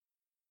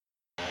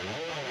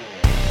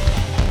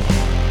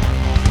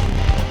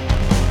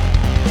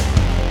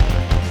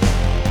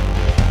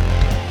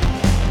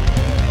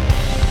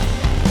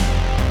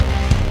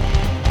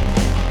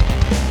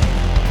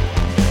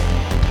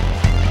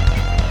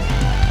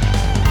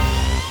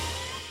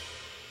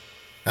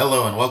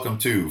Hello and welcome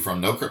to From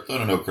No Crypto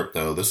to No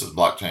Crypto. This is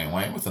Blockchain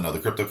Wayne with another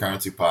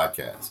cryptocurrency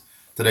podcast.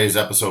 Today's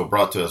episode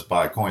brought to us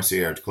by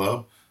Concierge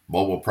Club,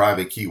 mobile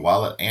private key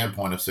wallet and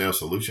point of sale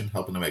solution,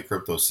 helping to make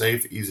crypto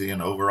safe, easy,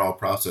 and overall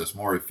process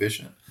more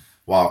efficient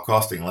while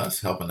costing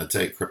less, helping to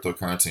take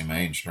cryptocurrency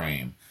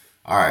mainstream.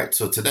 All right,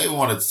 so today we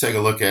wanted to take a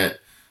look at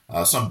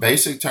some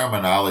basic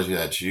terminology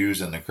that's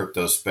used in the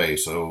crypto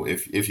space. So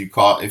if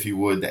you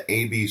would, the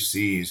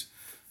ABCs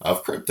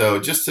of crypto,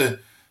 just to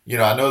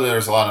I know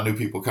there's a lot of new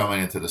people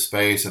coming into the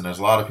space, and there's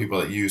a lot of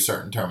people that use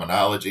certain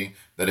terminology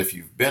that if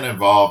you've been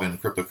involved in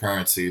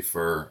cryptocurrency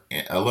for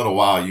a little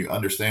while, you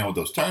understand what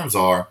those terms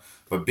are.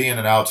 But being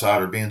an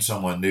outsider, being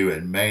someone new,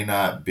 it may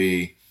not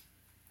be,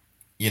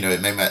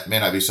 may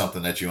not be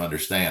something that you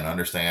understand.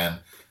 Understand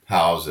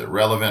how is it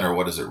relevant or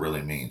what does it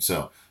really mean?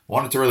 So I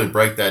wanted to really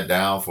break that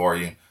down for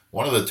you.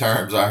 One of the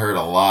terms I heard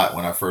a lot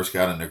when I first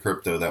got into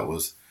crypto that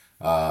was,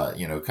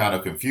 kind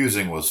of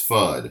confusing was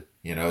FUD.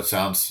 It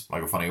sounds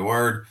like a funny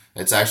word.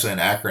 It's actually an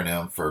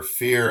acronym for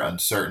fear,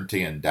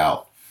 uncertainty, and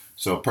doubt.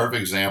 So, a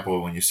perfect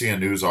example when you see a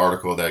news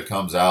article that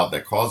comes out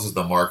that causes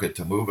the market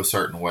to move a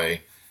certain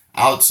way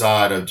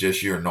outside of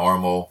just your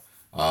normal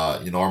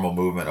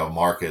movement of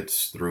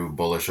markets through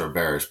bullish or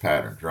bearish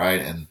patterns,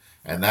 right? And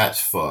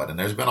that's FUD. And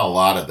there's been a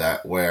lot of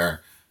that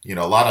where a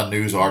lot of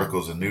news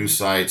articles and news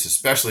sites,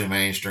 especially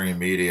mainstream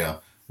media,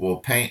 will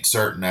paint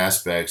certain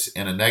aspects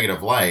in a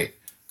negative light,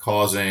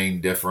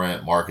 causing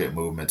different market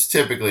movements,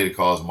 typically to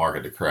cause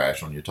market to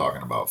crash when you're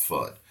talking about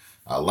FUD.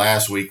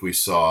 Last week we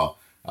saw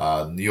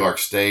New York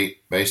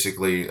State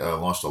basically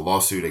launched a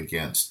lawsuit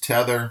against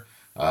Tether.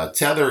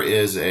 Tether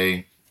is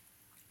an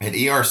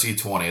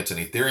ERC20. It's an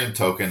Ethereum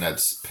token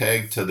that's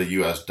pegged to the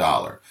US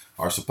dollar,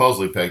 or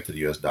supposedly pegged to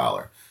the US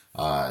dollar.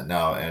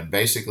 Now, and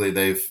basically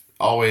they've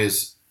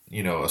always,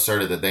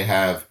 asserted that they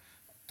have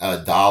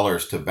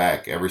dollars to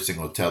back every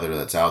single Tether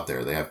that's out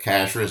there. They have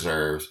cash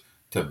reserves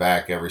to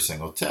back every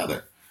single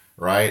Tether,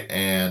 right?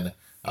 And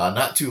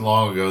not too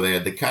long ago, they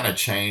had to kind of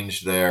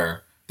change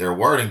their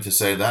wording to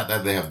say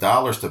that they have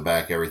dollars to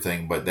back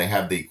everything, but they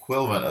have the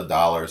equivalent of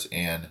dollars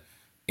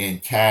in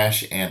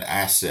cash and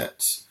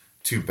assets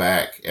to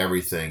back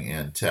everything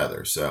in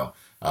Tether. So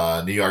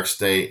New York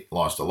State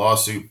launched a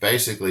lawsuit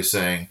basically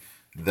saying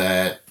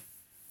that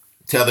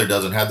Tether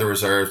doesn't have the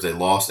reserves. They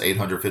lost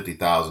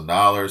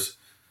 $850,000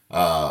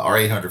 or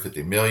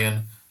 850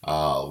 million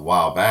a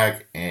while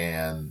back,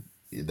 and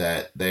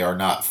that they are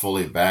not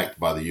fully backed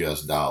by the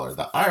US dollar.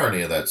 The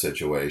irony of that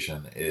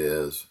situation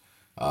is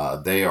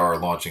they are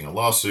launching a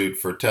lawsuit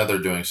for Tether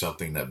doing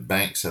something that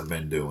banks have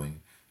been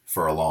doing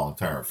for a long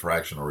term,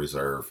 fractional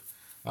reserve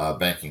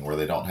banking, where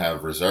they don't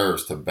have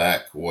reserves to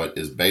back what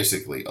is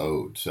basically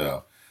owed.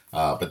 So,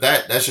 but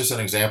that's just an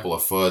example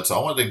of FUD. So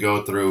I wanted to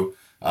go through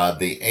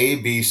the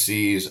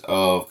ABCs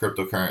of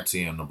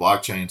cryptocurrency in the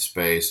blockchain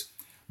space.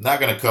 I'm not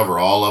going to cover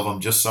all of them,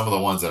 just some of the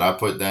ones that I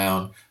put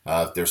down.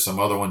 If there's some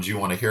other ones you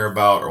want to hear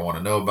about or want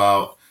to know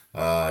about,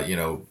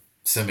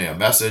 send me a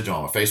message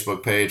on my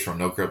Facebook page from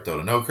No Crypto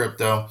to No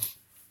Crypto,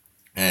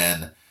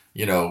 and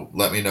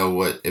let me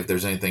know if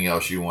there's anything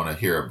else you want to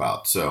hear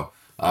about. So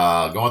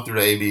going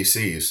through the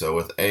ABCs. So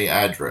with A,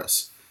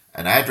 address.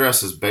 An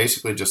address is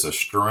basically just a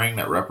string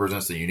that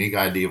represents the unique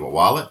ID of a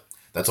wallet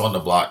that's on the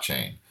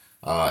blockchain,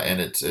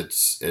 and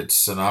it's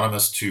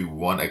synonymous to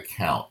one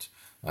account.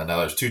 Now,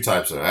 there's two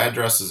types of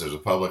addresses. There's a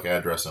public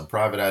address and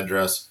private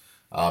address.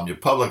 Your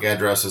public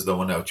address is the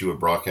one that you would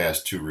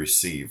broadcast to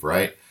receive,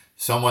 right?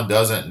 Someone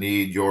doesn't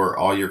need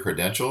all your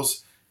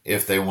credentials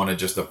if they want to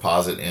just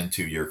deposit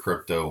into your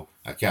crypto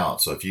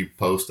account. So if you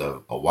post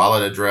a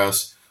wallet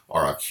address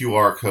or a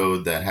QR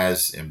code that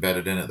has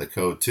embedded in it the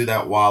code to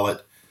that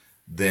wallet,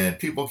 then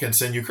people can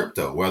send you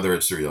crypto, whether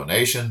it's through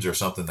donations or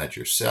something that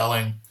you're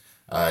selling.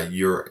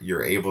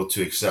 You're able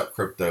to accept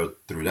crypto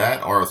through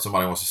that, or if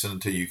somebody wants to send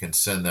it to you, you can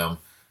send them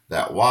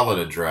that wallet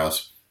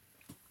address.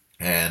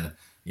 And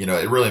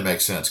it really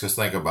makes sense, because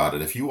think about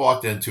it. If you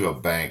walked into a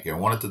bank and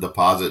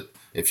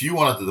if you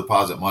wanted to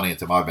deposit money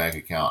into my bank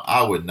account,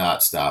 I would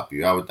not stop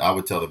you. I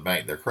would tell the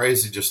bank they're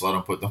crazy, just let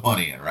them put the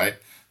money in, right?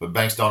 But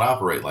banks don't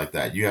operate like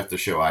that. You have to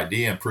show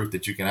ID and proof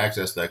that you can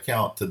access the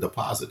account to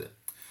deposit it.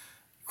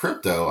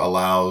 Crypto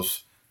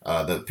allows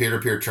the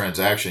peer-to-peer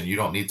transaction. You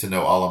don't need to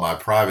know all of my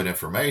private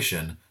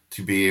information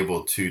to be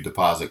able to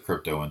deposit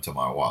crypto into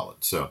my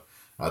wallet. So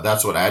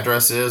that's what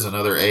address is.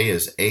 Another A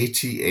is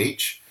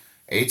ATH.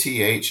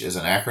 ATH is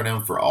an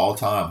acronym for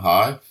all-time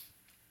high.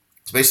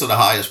 It's basically the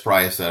highest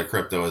price that a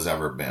crypto has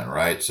ever been,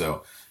 right?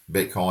 So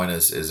Bitcoin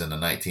is in the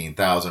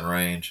 19,000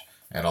 range,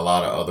 and a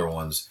lot of other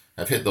ones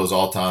have hit those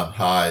all-time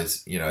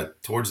highs,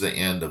 towards the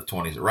end of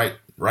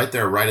right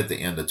there, right at the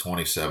end of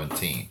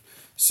 2017.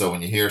 So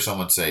when you hear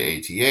someone say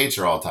ATH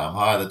or all-time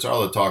high, that's all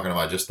they're talking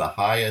about, just the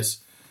highest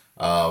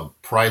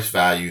price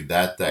value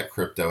that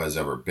crypto has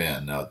ever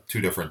been. Now,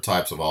 two different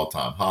types of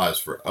all-time highs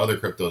for other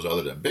cryptos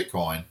other than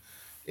Bitcoin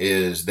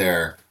is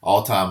their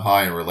all-time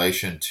high in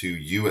relation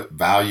to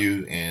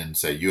value in,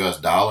 say, US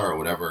dollar or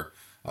whatever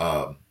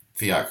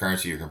fiat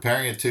currency you're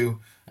comparing it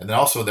to, and then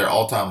also their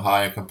all-time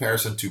high in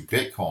comparison to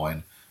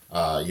Bitcoin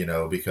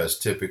because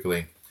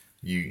typically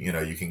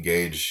you can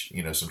gauge,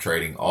 some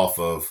trading off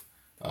of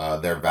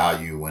their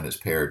value when it's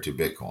paired to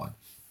Bitcoin.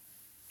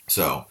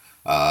 So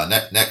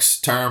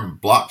next term,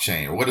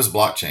 blockchain. What is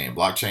blockchain?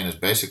 Blockchain is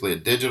basically a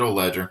digital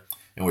ledger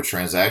in which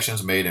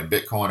transactions made in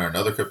Bitcoin or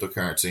another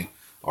cryptocurrency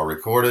are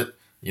recorded,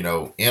 in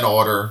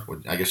order,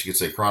 I guess you could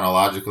say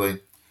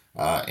chronologically.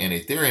 In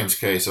Ethereum's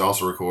case, it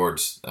also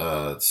records,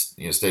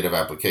 state of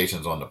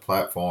applications on the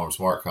platform,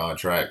 smart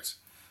contracts.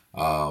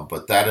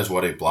 But that is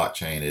what a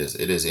blockchain is.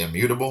 It is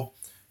immutable,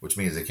 which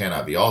means it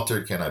cannot be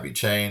altered, cannot be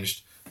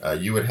changed.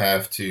 You would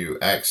have to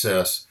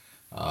access,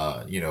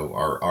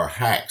 or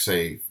hack,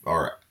 say,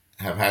 or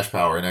have hash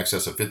power in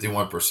excess of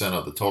 51%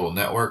 of the total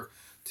network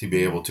to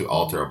be able to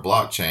alter a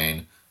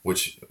blockchain,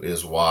 which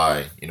is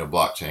why,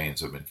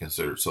 blockchains have been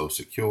considered so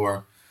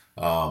secure.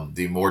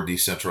 The more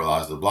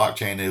decentralized the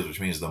blockchain is,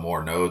 which means the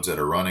more nodes that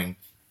are running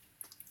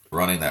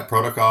that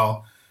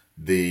protocol,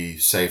 the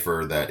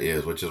safer that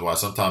is, which is why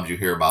sometimes you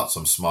hear about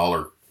some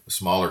smaller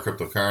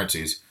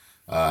cryptocurrencies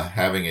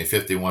having a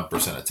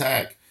 51%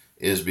 attack,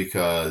 is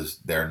because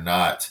they're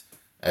not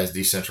as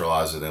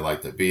decentralized as they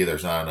like to be.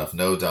 There's not enough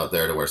nodes out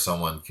there to where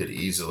someone could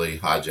easily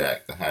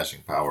hijack the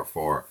hashing power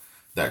for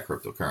that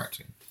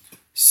cryptocurrency.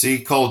 C,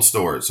 cold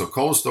storage. So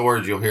cold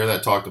storage, you'll hear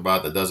that talked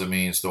about. That doesn't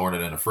mean storing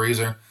it in a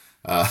freezer.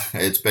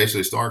 It's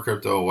basically storing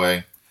crypto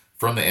away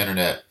from the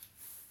internet,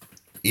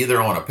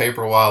 either on a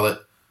paper wallet,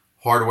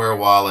 hardware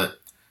wallet,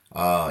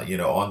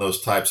 on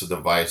those types of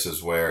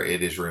devices where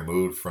it is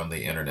removed from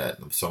the internet.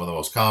 Some of the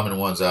most common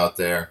ones out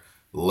there,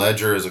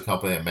 Ledger is a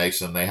company that makes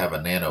them. They have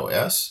a Nano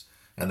S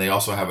and they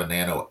also have a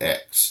Nano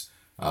X,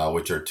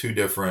 which are two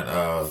different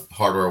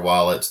hardware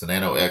wallets. The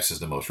Nano X is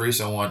the most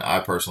recent one.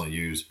 I personally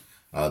use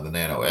the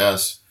Nano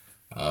S.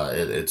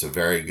 It's a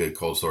very good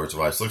cold storage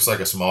device. Looks like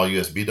a small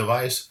USB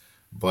device,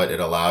 but it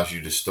allows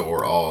you to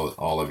store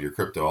all of your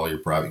crypto, all your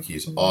private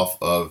keys off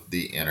of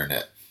the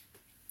internet.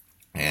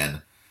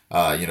 And,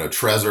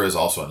 Trezor is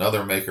also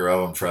another maker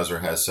of them.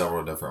 Trezor has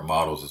several different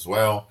models as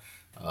well.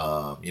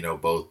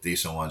 Both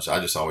decent ones. I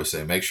just always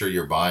say, make sure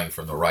you're buying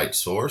from the right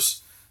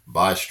source.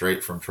 Buy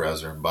straight from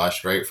Trezor, buy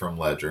straight from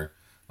Ledger,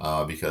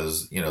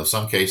 because,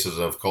 some cases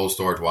of cold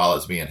storage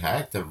wallets being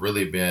hacked have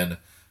really been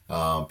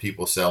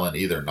people selling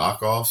either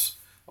knockoffs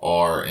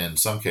or in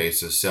some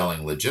cases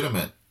selling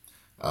legitimate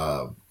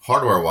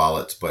hardware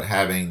wallets, but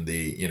having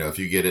the, if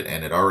you get it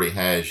and it already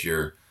has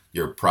your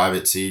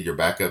private seed, your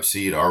backup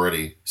seed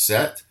already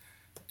set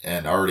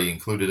and already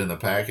included in the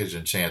package,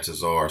 and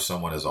chances are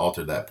someone has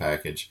altered that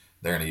package.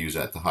 They're going to use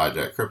that to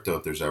hijack crypto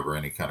if there's ever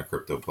any kind of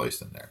crypto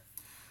placed in there.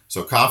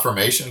 So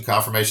confirmation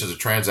is a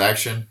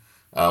transaction.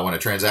 When a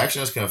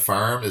transaction is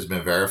confirmed, it's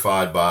been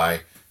verified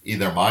by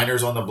either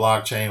miners on the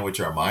blockchain, which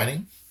are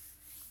mining,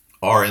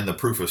 or in the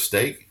proof of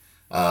stake,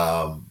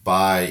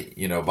 by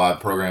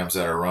programs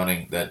that are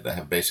running that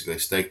have basically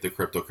staked the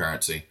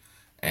cryptocurrency,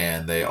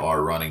 and they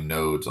are running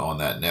nodes on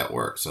that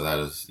network. So that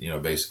is,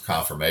 basic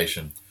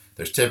confirmation.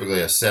 There's typically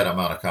a set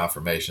amount of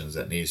confirmations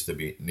that needs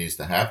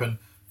to happen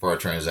for a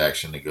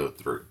transaction to go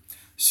through.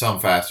 Some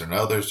faster than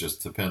others,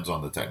 just depends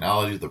on the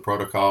technology, the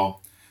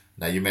protocol.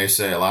 Now you may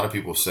say, a lot of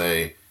people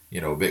say,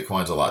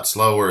 Bitcoin's a lot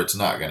slower, it's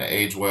not going to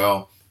age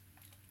well.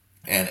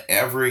 And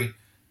every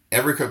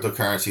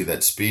cryptocurrency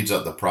that speeds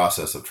up the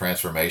process of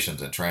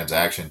transformations and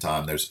transaction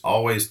time, there's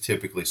always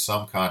typically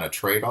some kind of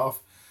trade-off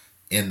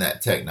in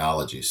that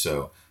technology.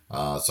 So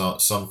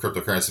some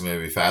cryptocurrency may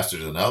be faster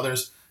than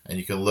others, and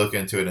you can look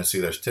into it and see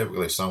there's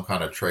typically some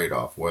kind of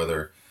trade-off,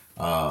 whether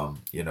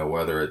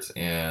it's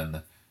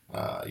in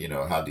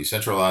how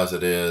decentralized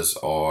it is,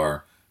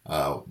 or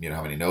how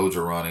many nodes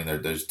are running.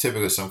 There's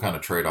typically some kind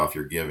of trade-off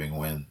you're giving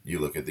when you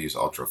look at these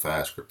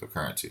ultra-fast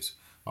cryptocurrencies.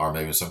 Or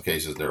maybe in some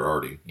cases they're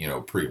already,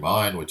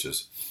 pre-mined, which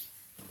is,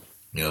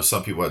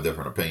 some people have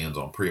different opinions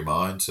on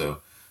pre-mined.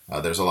 So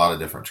there's a lot of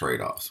different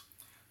trade-offs.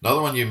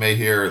 Another one you may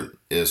hear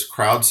is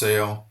crowd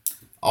sale.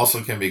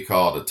 Also can be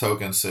called a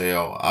token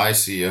sale,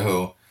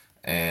 ICO,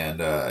 and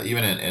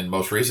even in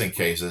most recent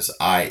cases,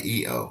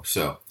 IEO.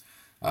 So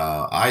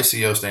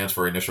ICO stands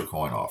for initial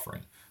coin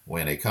offering.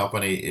 When a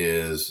company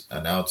is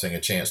announcing a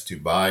chance to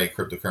buy a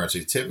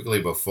cryptocurrency, typically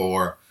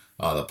before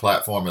the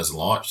platform is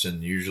launched,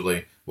 and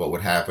usually what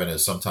would happen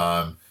is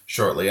sometime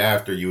shortly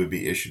after you would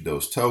be issued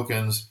those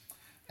tokens,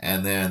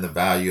 and then the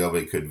value of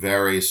it could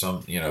vary.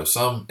 Some in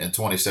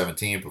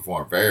 2017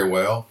 performed very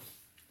well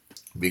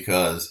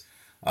because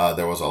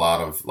there was a lot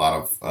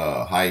of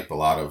hype, a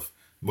lot of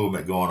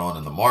movement going on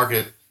in the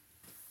market,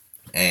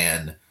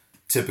 and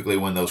typically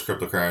when those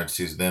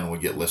cryptocurrencies then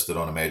would get listed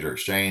on a major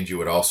exchange, you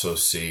would also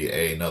see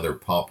another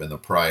pump in the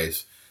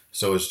price.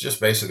 So it's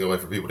just basically a way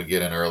for people to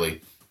get in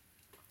early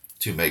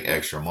to make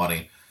extra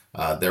money.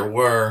 There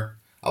were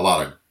a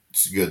lot of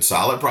good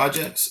solid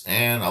projects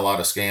and a lot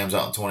of scams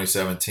out in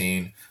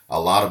 2017.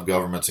 A lot of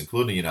governments,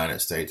 including the United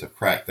States, have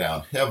cracked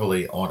down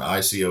heavily on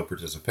ICO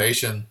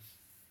participation.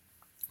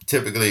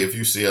 Typically, if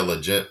you see a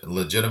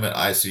legitimate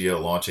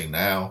ICO launching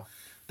now,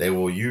 they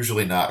will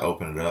usually not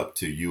open it up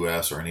to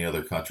U.S. or any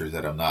other countries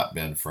that have not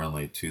been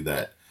friendly to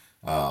that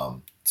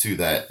to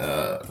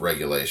that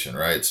regulation,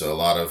 right? So a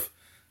lot of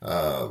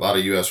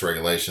U.S.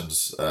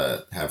 regulations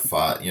have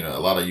filed. A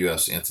lot of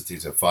U.S.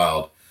 entities have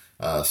filed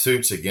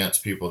suits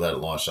against people that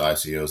launched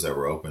ICOs that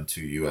were open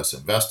to U.S.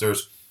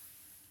 investors,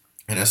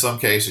 and in some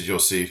cases, you'll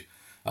see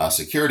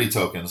security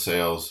token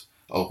sales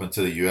open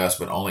to the U.S.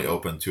 but only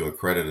open to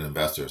accredited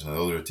investors, and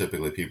those are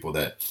typically people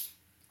that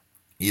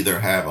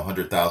either have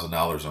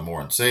 $100,000 or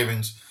more in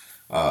savings,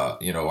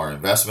 or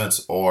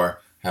investments,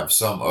 or have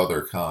some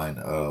other kind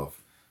of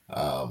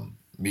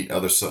meet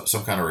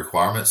some kind of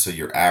requirements. So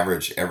your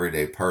average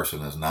everyday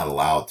person is not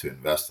allowed to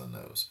invest in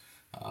those.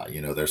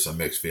 There's some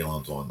mixed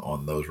feelings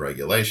on those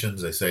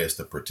regulations. They say it's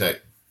to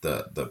protect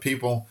the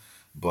people,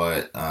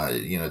 but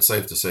it's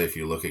safe to say if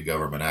you look at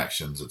government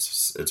actions,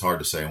 it's hard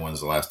to say when's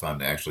the last time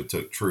they actually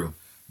took true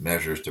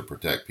measures to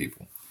protect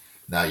people.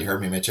 Now, you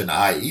heard me mention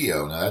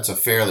IEO. Now, that's a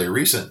fairly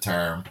recent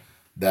term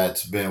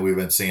we've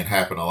been seeing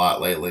happen a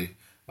lot lately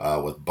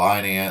with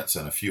Binance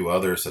and a few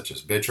others such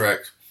as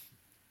Bittrex.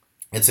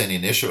 It's an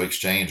initial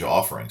exchange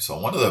offering. So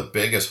one of the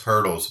biggest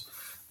hurdles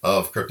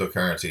of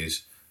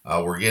cryptocurrencies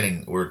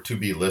we're to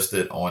be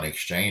listed on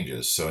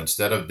exchanges. So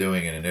instead of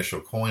doing an initial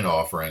coin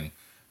offering,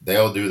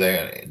 they'll do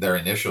their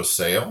initial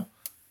sale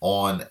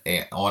on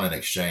an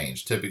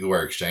exchange. Typically,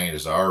 where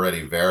exchanges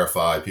already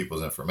verified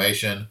people's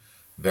information,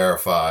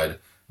 verified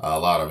a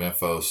lot of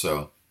info.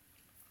 So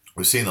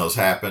we've seen those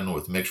happen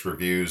with mixed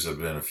reviews. There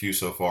have been a few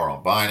so far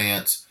on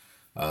Binance.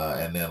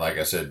 And then, like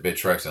I said,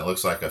 Bittrex, and it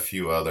looks like a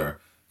few other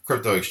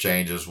crypto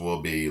exchanges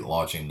will be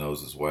launching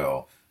those as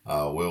well.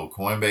 Will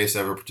Coinbase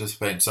ever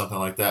participate in something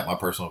like that? My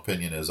personal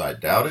opinion is I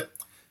doubt it.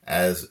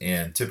 As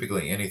in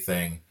typically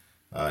anything,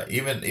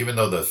 even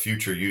though the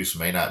future use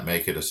may not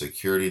make it a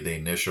security, the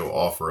initial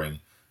offering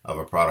of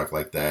a product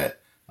like that,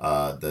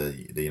 the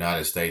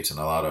United States and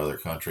a lot of other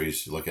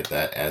countries look at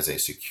that as a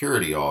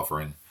security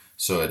offering,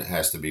 so it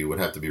would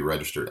have to be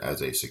registered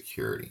as a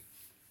security.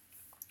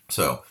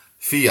 So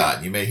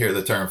fiat, you may hear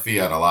the term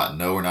fiat a lot.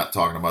 No, we're not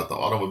talking about the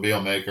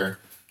automobile maker.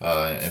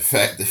 In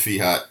fact, the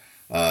fiat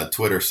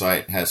Twitter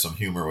site has some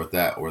humor with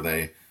that, where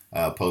they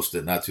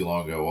posted not too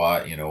long ago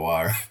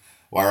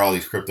why are all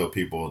these crypto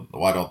people,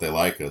 why don't they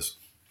like us?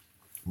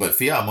 But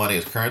fiat money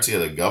is currency that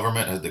the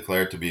government has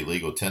declared to be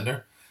legal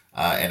tender,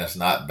 and it's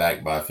not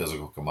backed by a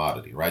physical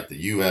commodity, right?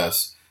 The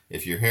U.S.,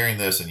 if you're hearing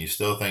this and you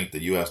still think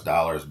the U.S.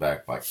 dollar is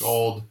backed by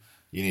gold,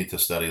 you need to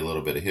study a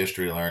little bit of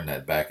history, learn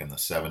that back in the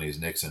 70s,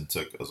 Nixon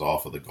took us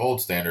off of the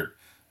gold standard,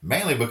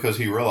 mainly because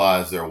he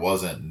realized there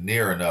wasn't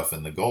near enough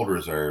in the gold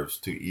reserves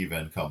to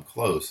even come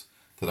close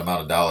to the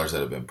amount of dollars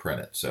that have been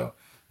printed. So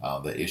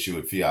the issue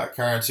with fiat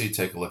currency,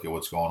 take a look at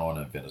what's going on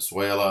in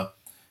Venezuela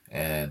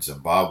and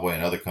Zimbabwe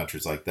and other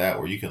countries like that,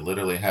 where you can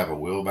literally have a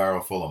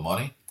wheelbarrow full of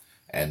money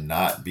and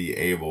not be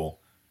able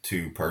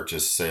to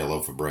purchase, say, a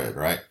loaf of bread,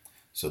 right?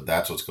 So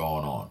that's what's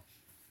going on.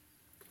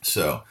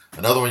 So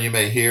another one you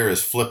may hear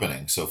is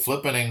flippening. So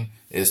flippening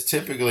is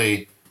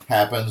typically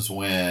happens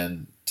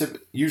when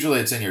usually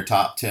it's in your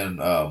top 10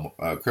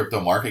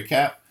 crypto market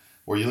cap,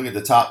 where you look at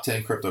the top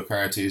 10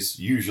 cryptocurrencies,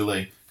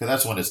 usually, because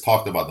that's when it's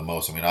talked about the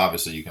most. I mean,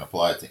 obviously you can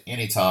apply it to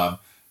any time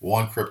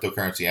one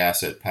cryptocurrency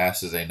asset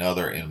passes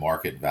another in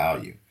market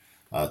value,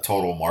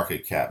 total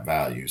market cap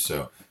value.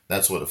 So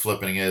that's what a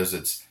flippening is.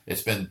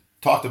 It's been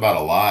talked about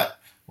a lot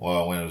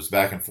when it was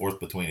back and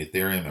forth between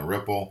Ethereum and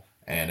Ripple.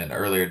 And in the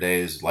earlier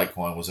days,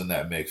 Litecoin was in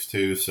that mix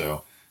too.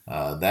 So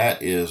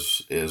that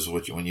is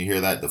what when you hear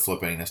that, the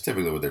flipping, that's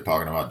typically what they're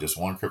talking about. Just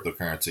one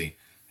cryptocurrency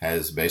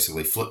has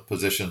basically flipped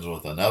positions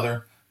with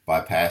another by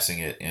passing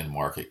it in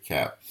market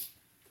cap.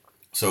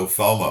 So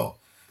FOMO.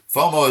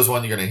 FOMO is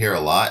one you're going to hear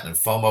a lot, and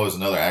FOMO is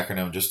another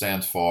acronym, just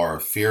stands for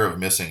fear of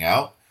missing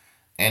out.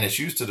 And it's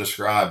used to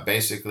describe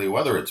basically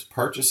whether it's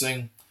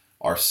purchasing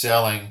or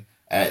selling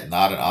at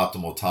not an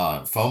optimal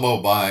time.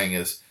 FOMO buying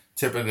is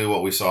typically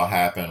what we saw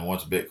happen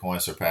once Bitcoin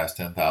surpassed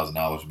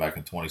 $10,000 back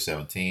in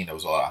 2017. There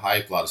was a lot of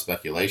hype, a lot of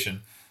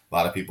speculation. A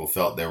lot of people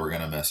felt they were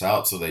going to miss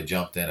out, so they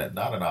jumped in at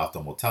not an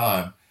optimal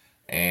time.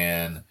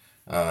 And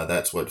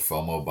that's what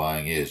FOMO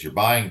buying is. You're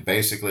buying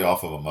basically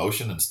off of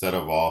emotion instead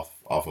of off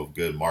of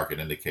good market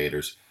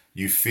indicators.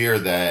 You fear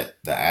that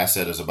the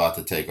asset is about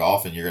to take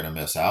off and you're going to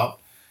miss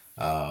out.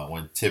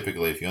 When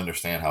typically, if you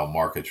understand how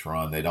markets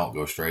run, they don't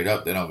go straight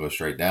up, they don't go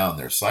straight down.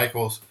 There's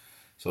cycles.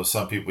 So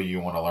some people you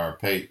want to learn,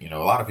 a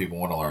lot of people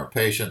want to learn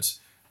patience.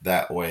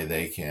 That way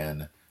they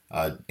can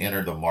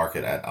enter the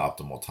market at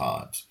optimal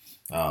times.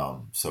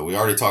 So we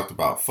already talked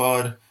about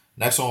FUD.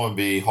 Next one would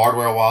be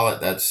hardware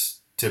wallet. That's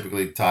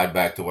typically tied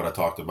back to what I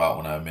talked about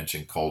when I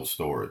mentioned cold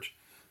storage.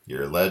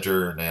 Your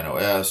Ledger, Nano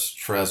S,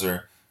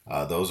 Trezor,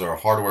 those are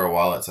hardware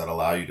wallets that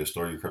allow you to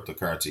store your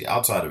cryptocurrency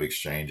outside of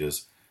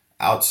exchanges,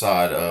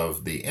 outside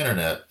of the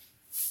internet,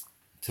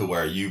 to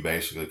where you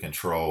basically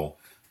control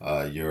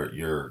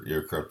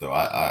your crypto.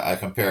 I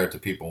compare it to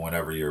people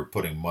whenever you're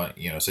putting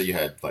money, say you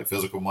had like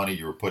physical money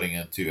you were putting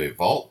into a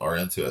vault or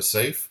into a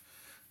safe.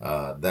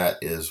 That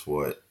is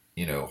what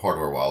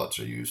hardware wallets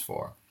are used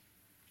for.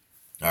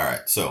 All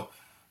right, so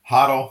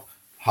HODL.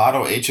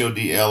 HODL,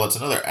 HODL, it's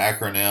another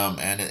acronym,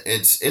 and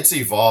it's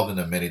evolved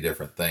into many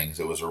different things.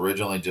 It was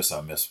originally just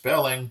a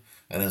misspelling,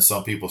 and then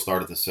some people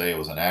started to say it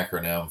was an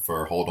acronym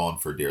for Hold On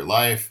for Dear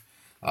Life.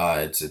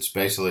 It's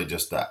basically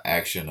just the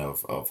action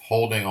of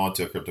holding on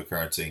to a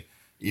cryptocurrency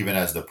even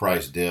as the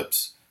price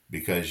dips,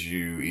 because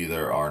you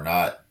either are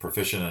not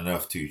proficient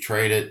enough to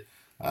trade it,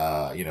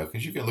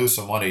 because you can lose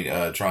some money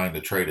trying to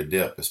trade a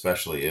dip,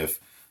 especially if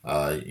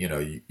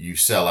you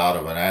sell out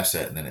of an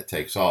asset and then it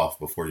takes off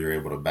before you're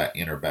able to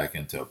enter back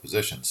into a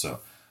position. So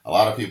a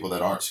lot of people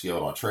that aren't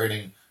skilled on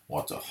trading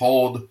want to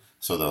hold,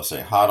 so they'll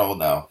say HODL.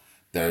 Now,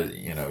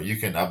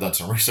 I've done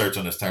some research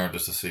on this term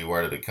just to see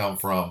where did it come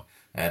from,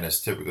 and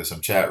it's typically some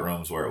chat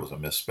rooms where it was a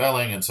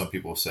misspelling, and some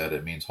people said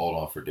it means hold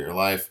on for dear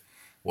life.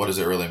 What does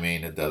it really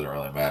mean? It doesn't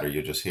really matter.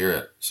 You just hear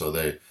it.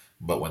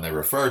 But when they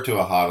refer to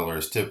a hodler,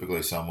 it's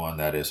typically someone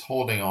that is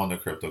holding on to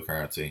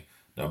cryptocurrency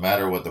no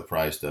matter what the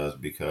price does,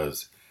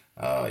 because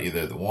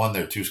either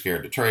they're too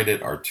scared to trade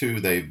it, or two,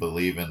 they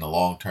believe in the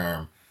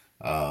long-term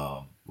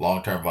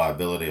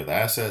viability of the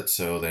asset,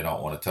 so they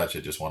don't want to touch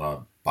it, just want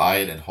to buy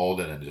it and hold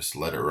it and just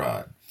let it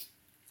ride.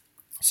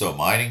 So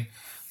mining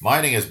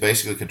is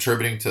basically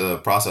contributing to the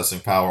processing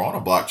power on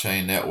a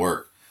blockchain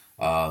network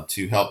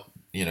to help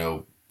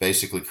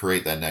basically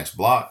create that next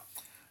block.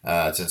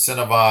 It's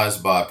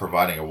incentivized by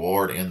providing a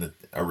reward in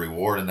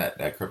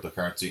that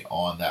cryptocurrency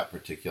on that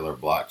particular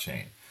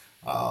blockchain.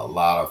 A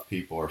lot of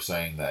people are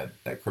saying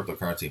that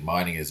cryptocurrency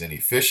mining is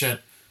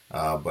inefficient,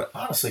 but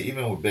honestly,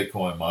 even with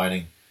Bitcoin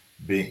mining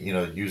being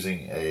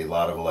using a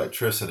lot of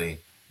electricity,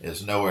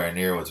 is nowhere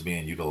near what's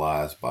being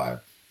utilized by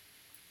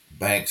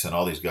banks and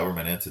all these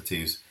government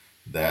entities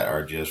that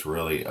are just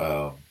really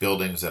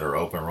buildings that are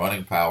open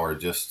running power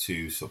just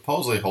to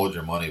supposedly hold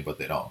your money, but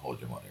they don't hold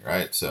your money,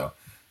 right? So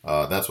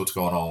that's what's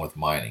going on with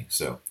mining.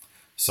 So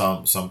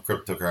some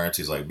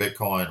cryptocurrencies like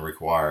Bitcoin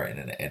require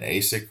an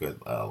ASIC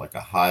with like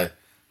a high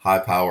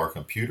power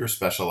computer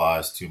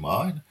specialized to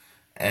mine,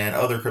 and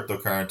other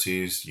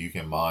cryptocurrencies you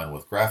can mine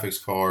with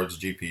graphics cards,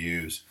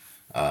 GPUs.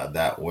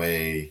 That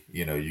way,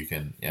 you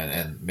can,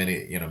 and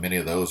many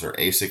of those are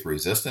ASIC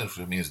resistant,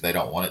 which means they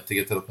don't want it to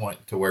get to the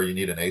point to where you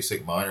need an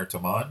ASIC miner to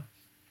mine.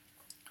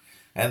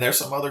 And there's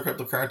some other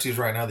cryptocurrencies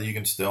right now that you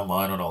can still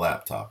mine on a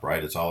laptop,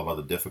 right? It's all about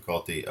the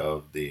difficulty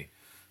of the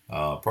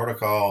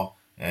protocol.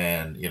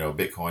 And,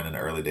 Bitcoin in the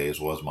early days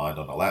was mined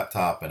on a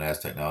laptop. And as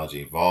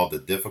technology evolved, the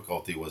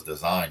difficulty was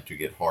designed to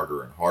get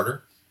harder and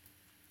harder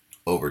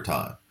over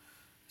time.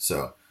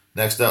 So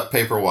next up,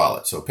 Paper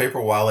Wallet. So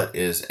Paper Wallet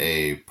is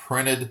a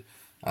printed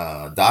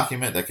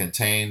document that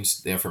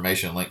contains the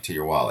information linked to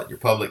your wallet, your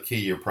public key,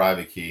 your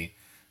private key.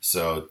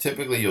 So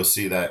typically you'll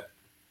see that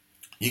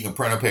you can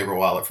print a paper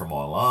wallet from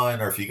online,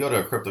 or if you go to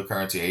a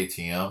cryptocurrency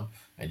ATM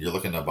and you're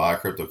looking to buy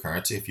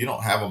cryptocurrency, if you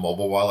don't have a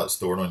mobile wallet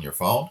stored on your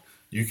phone,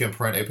 you can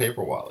print a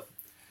paper wallet.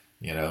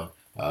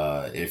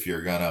 If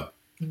you're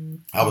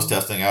I was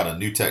testing out a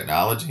new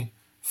technology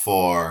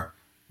for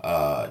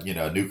a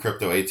new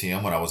crypto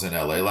ATM when I was in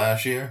LA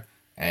last year.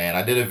 And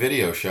I did a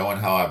video showing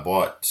how I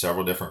bought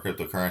several different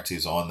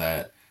cryptocurrencies on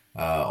that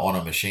on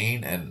a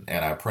machine, and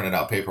I printed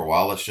out paper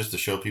wallets just to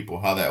show people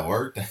how that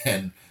worked,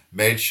 and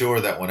made sure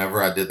that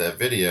whenever I did that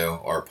video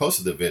or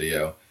posted the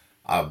video,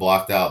 I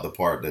blocked out the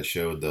part that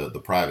showed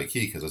the private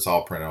key, because it's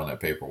all printed on that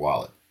paper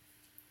wallet.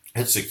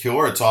 It's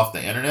secure, it's off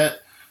the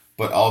internet,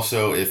 but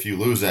also if you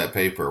lose that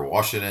paper,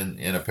 wash it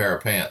in a pair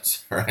of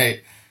pants,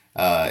 right?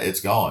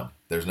 It's gone.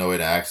 There's no way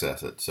to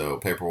access it. So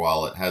paper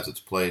wallet has its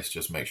place.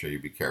 Just make sure you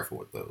be careful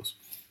with those.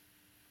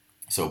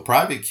 So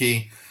private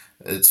key,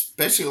 it's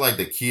basically like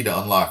the key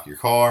to unlock your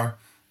car.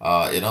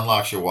 It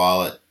unlocks your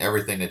wallet,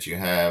 everything that you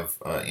have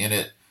in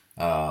it.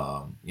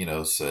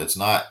 So it's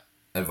not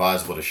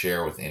advisable to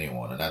share with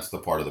anyone. And that's the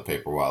part of the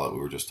paper wallet we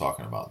were just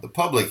talking about. The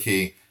public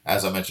key,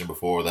 as I mentioned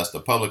before, that's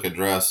the public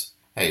address.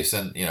 Hey,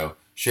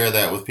 share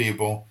that with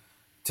people.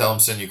 Tell them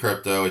to send you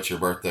crypto. It's your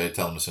birthday.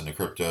 Tell them to send you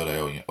crypto.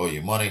 They owe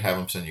you money. Have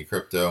them send you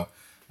crypto.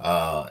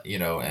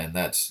 And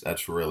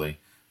that's really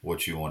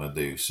what you want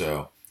to do.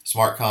 So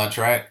smart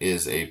contract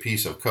is a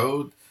piece of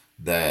code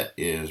that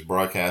is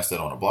broadcasted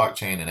on a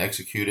blockchain and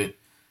executed.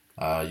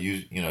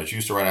 It's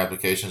used to write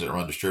applications that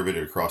run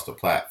distributed across the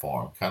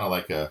platform, kind of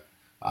like a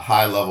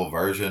high level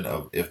version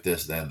of if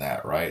this then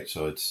that, right?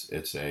 So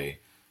it's a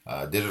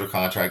digital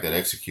contract that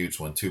executes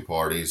when two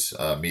parties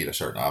meet a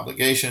certain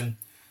obligation.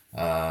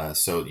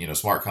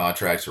 Smart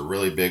contracts are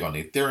really big on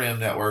the Ethereum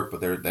network,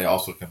 but they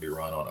also can be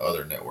run on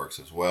other networks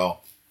as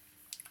well.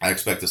 I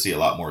expect to see a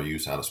lot more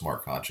use out of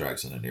smart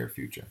contracts in the near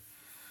future.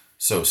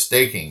 So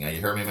staking,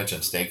 you heard me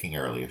mention staking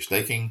earlier.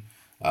 Staking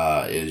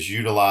is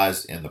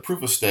utilized in the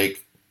proof of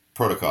stake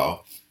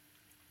protocol.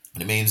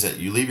 And it means that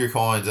you leave your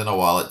coins in a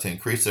wallet to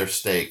increase their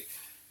stake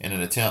in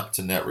an attempt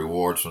to net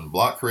rewards from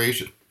block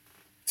creation.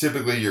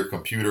 Typically, your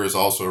computer is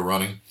also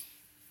running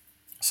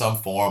some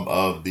form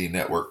of the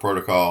network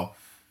protocol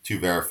to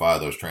verify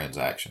those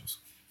transactions.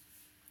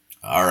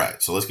 All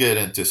right, so let's get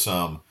into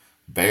some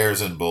bears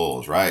and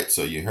bulls, right?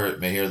 So you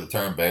may hear the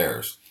term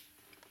bears.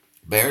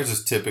 Bears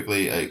is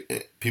typically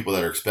people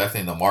that are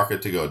expecting the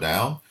market to go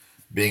down,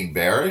 being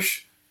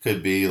bearish,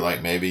 could be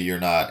like maybe you're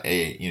not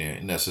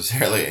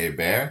necessarily a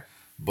bear,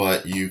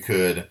 but you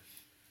could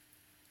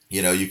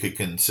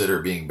consider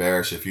being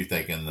bearish if you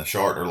think in the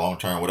short or long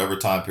term, whatever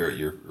time period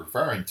you're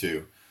referring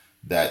to,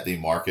 that the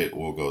market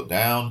will go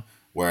down.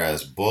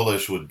 Whereas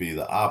bullish would be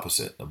the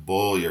opposite. The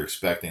bull, you're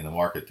expecting the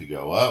market to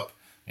go up,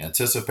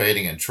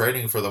 anticipating and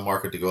trading for the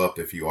market to go up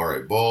if you are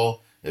a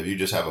bull. If you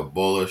just have a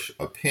bullish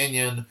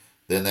opinion,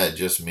 then that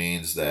just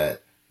means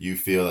that you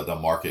feel that the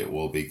market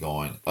will be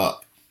going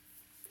up.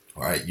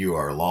 All right, you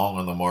are long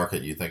on the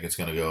market, you think it's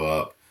going to go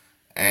up.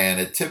 And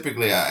it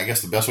typically, I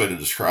guess the best way to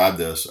describe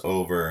this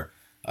over,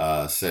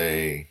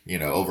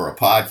 over a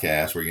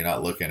podcast where you're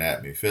not looking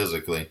at me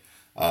physically,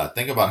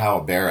 think about how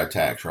a bear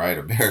attacks, right?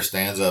 A bear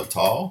stands up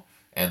tall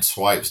and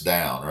swipes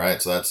down,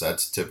 right? So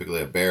that's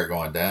typically a bear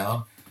going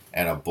down.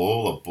 And a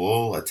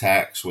bull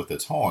attacks with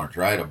its horns,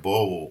 right? A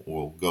bull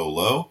will go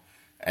low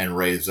and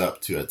raise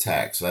up to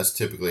attack. So that's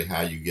typically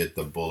how you get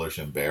the bullish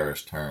and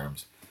bearish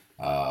terms.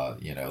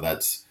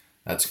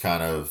 That's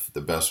kind of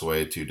the best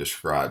way to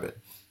describe it.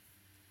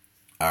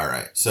 All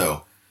right,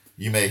 so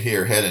you may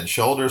hear head and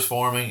shoulders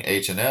forming,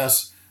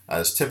 H&S.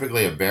 It's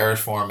typically a bearish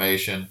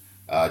formation.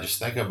 Just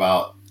think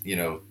about,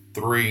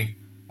 three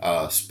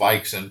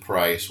spikes in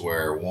price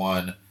where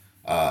one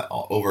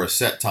over a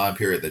set time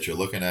period that you're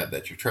looking at,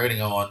 that you're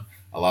trading on.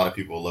 A lot of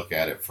people look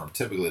at it from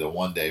typically the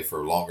 1 day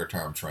for longer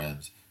term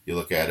trends. You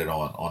look at it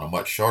on a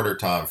much shorter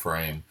time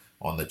frame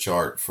on the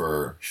chart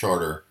for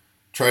shorter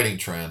trading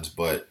trends,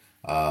 but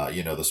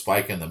the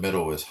spike in the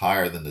middle is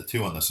higher than the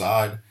two on the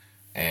side,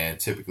 and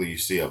typically you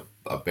see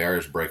a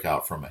bearish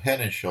breakout from a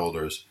head and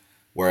shoulders,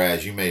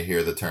 whereas you may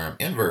hear the term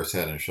inverse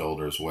head and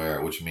shoulders,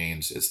 which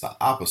means it's the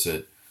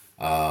opposite.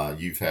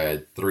 You've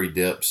had three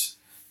dips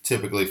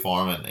typically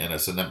forming in a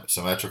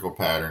symmetrical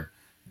pattern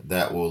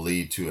that will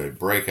lead to a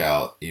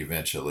breakout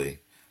eventually,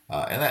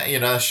 and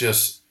that's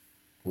just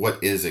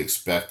what is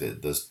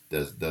expected. Does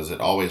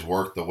it always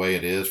work the way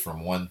it is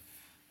from one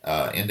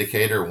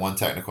indicator, one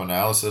technical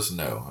analysis?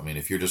 No. I mean,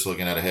 if you're just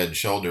looking at a head and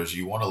shoulders,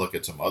 you want to look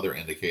at some other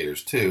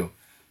indicators too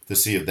to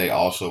see if they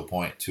also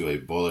point to a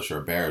bullish or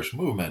bearish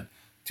movement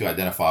to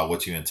identify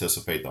what you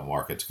anticipate the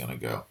market's going to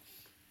go.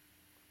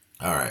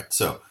 All right.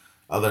 So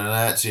other than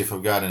that, see if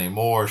I've got any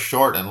more.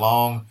 Short and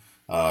long.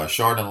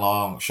 Short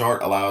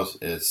allows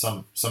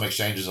some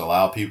exchanges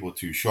allow people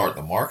to short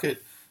the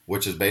market,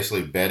 which is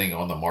basically betting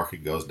on the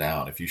market goes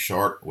down. If you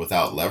short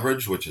without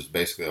leverage, which is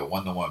basically a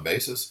one-to-one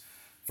basis,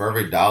 for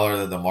every $1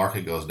 that the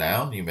market goes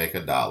down, you make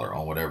 $1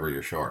 on whatever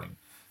you're shorting.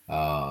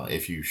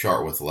 If you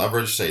short with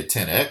leverage, say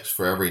 10x,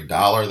 for every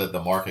 $1 that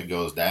the market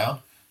goes down,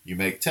 you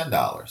make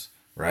 $10,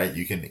 right?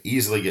 You can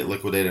easily get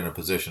liquidated in a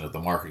position if the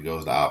market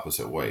goes the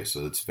opposite way.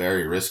 So it's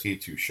very risky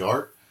to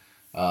short.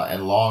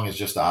 And long is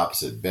just the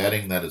opposite,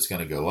 betting that it's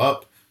going to go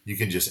up. You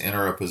can just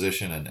enter a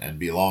position and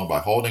be long by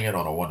holding it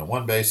on a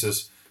one-to-one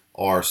basis,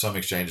 or some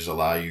exchanges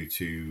allow you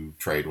to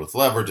trade with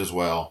leverage as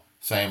well.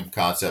 Same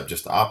concept,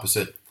 just the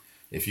opposite.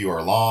 If you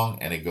are long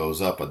and it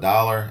goes up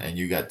 $1 and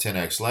you got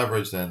 10x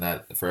leverage, then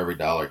that for every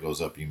 $1 it goes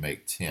up, you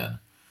make 10.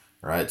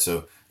 All right,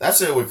 so that's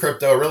it with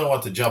crypto. I really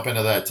want to jump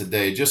into that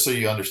today just so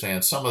you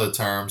understand some of the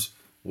terms.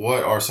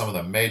 What are some of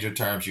the major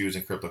terms used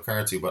in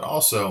cryptocurrency? But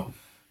also,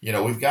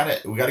 we've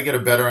got to get a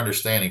better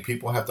understanding.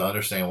 People have to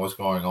understand what's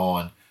going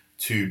on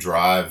to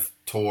drive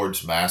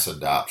towards mass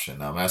adoption.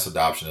 Now, mass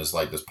adoption is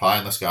like this pie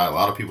in the sky a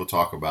lot of people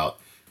talk about,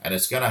 and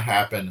it's going to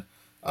happen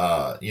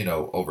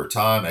over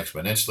time,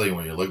 exponentially.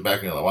 When you look back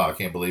and you're like, wow, I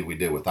can't believe we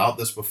did without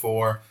this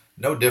before.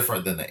 No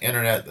different than the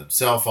internet, than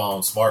cell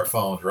phones,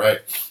 smartphones, right?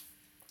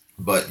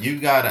 But you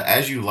got to,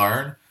 as you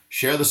learn,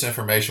 share this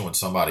information with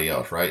somebody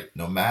else, right?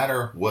 No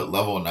matter what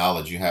level of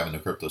knowledge you have in the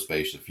crypto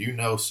space, if you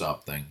know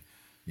something,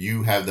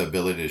 you have the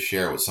ability to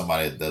share it with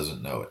somebody that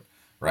doesn't know it,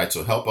 right?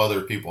 So help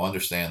other people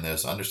understand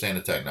this, understand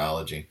the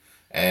technology.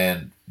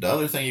 And the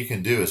other thing you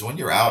can do is when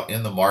you're out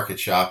in the market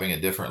shopping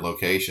at different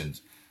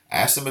locations,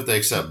 ask them if they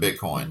accept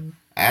Bitcoin.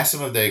 Ask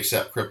them if they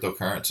accept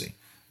cryptocurrency.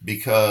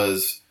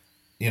 Because,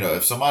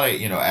 if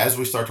somebody, as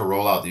we start to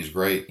roll out these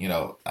great,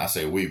 I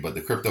say we, but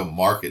the crypto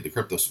market, the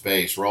crypto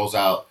space rolls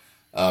out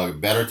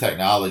better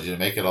technology to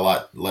make it a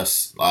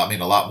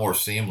lot more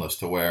seamless,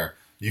 to where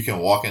you can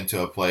walk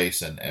into a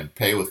place and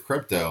pay with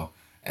crypto,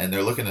 and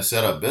they're looking to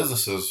set up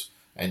businesses,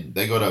 and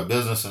they go to a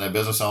business and a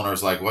business owner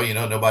is like, well,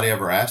 nobody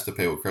ever asked to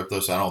pay with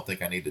crypto, so I don't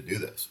think I need to do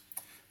this.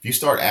 If you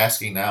start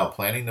asking now,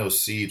 planting those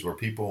seeds where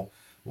people,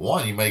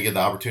 one, you may get the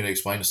opportunity to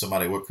explain to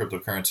somebody what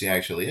cryptocurrency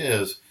actually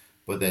is,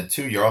 but then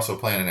two, you're also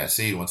planting that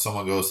seed when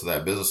someone goes to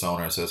that business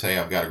owner and says, hey,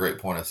 I've got a great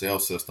point of sale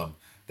system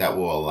that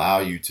will allow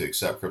you to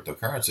accept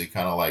cryptocurrency,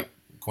 kind of like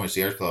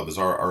Concierge Club has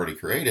already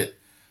created,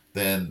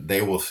 then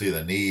they will see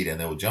the need and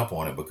they will jump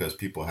on it because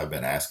people have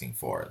been asking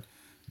for it.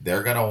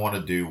 They're going to want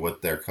to do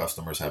what their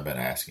customers have been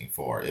asking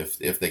for if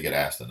they get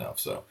asked enough.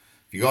 So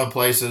if you go in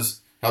places,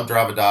 help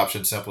drive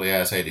adoption, simply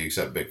ask, hey, do you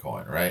accept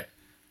Bitcoin, right?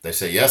 They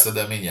say yes, that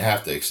doesn't mean you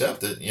have to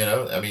accept it. You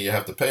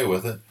have to pay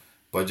with it,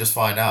 but just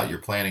find out you're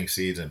planting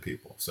seeds in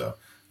people. So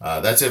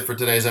that's it for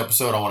today's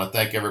episode. I want to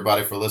thank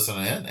everybody for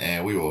listening in,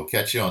 and we will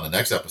catch you on the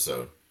next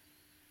episode.